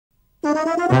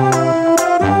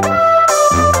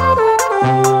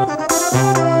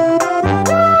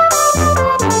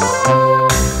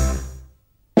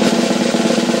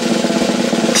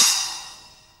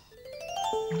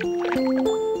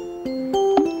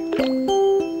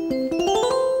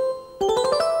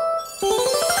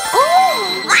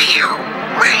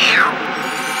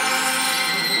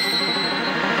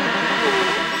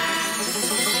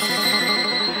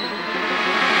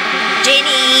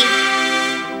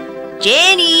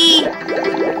Jenny!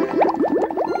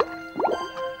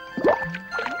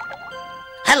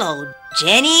 Hello,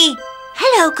 Jenny.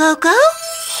 Hello, Coco.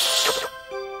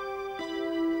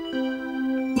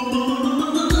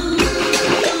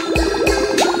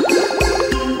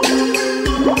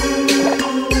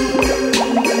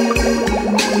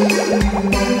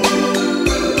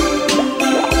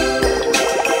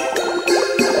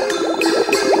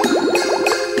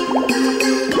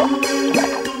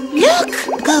 Look,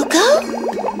 Coco.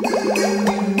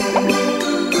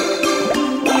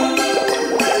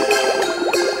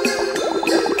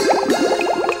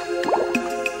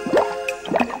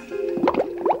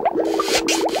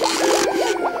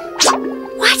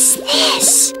 What's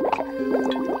this?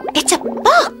 It's a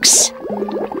box.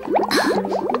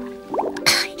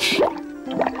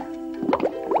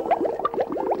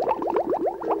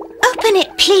 Open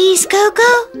it, please, Coco.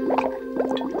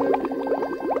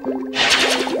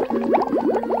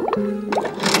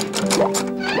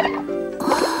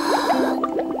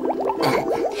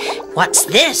 What's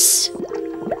this?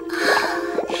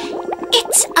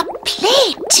 It's a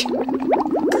plate.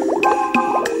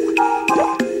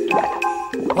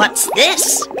 What's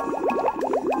this?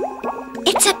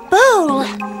 It's a bowl.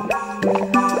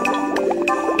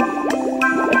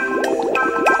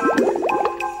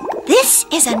 This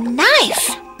is a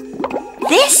knife.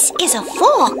 This is a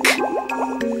fork.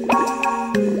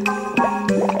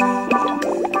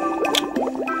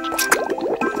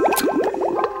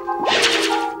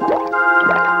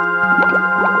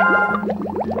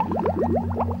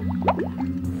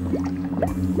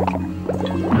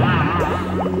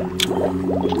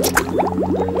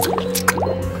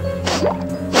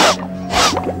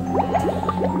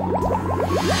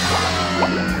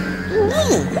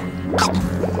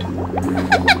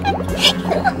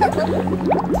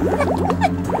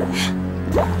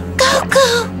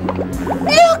 Coco!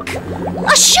 Look!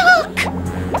 A shark!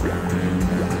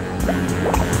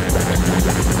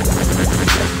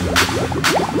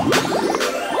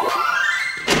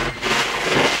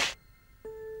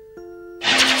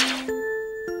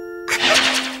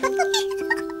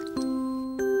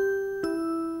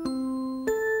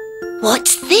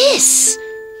 What's this?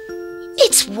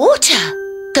 It's water.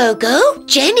 Go-Go,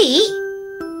 Jenny.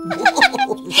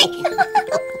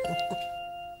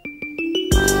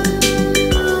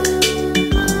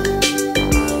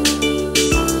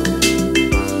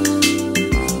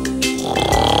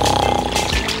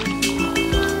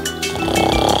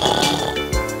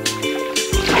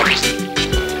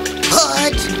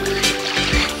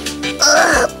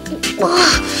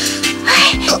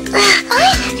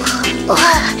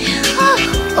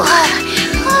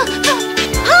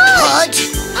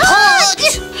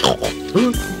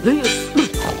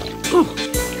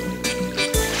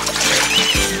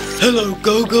 Hello,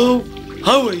 Go-Go.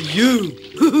 How are you?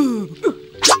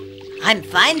 I'm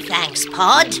fine, thanks,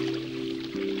 Pod.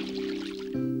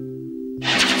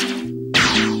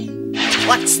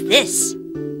 What's this?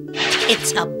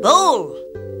 It's a bowl.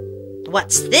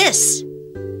 What's this?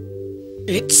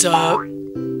 It's a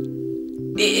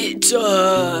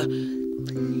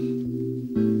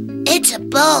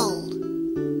bowl.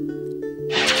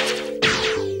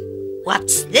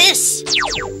 What's this?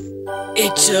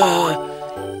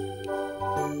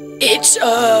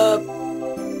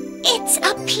 It's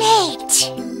a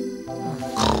plate.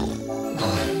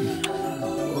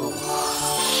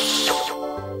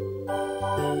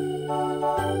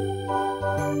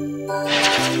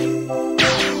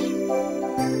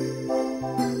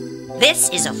 This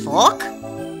is a fork.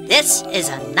 This is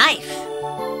a knife.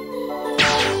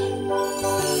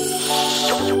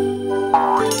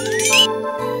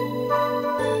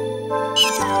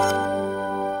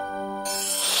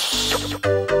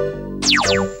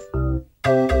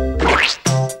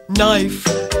 knife,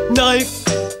 knife.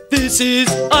 This is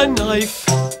a knife.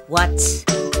 What's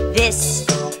this?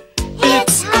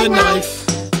 It's a knife.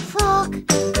 Fork,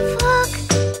 fork.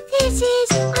 This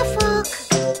is a fork.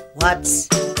 What's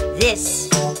this?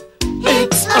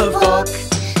 It's a fork.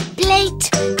 Plate,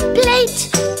 plate.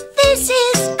 This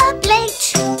is a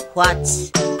plate. What's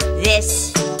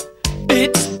this?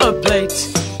 It's a plate.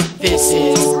 This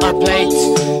is a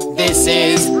plate. This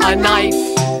is a knife.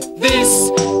 This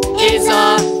is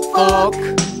a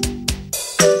fork.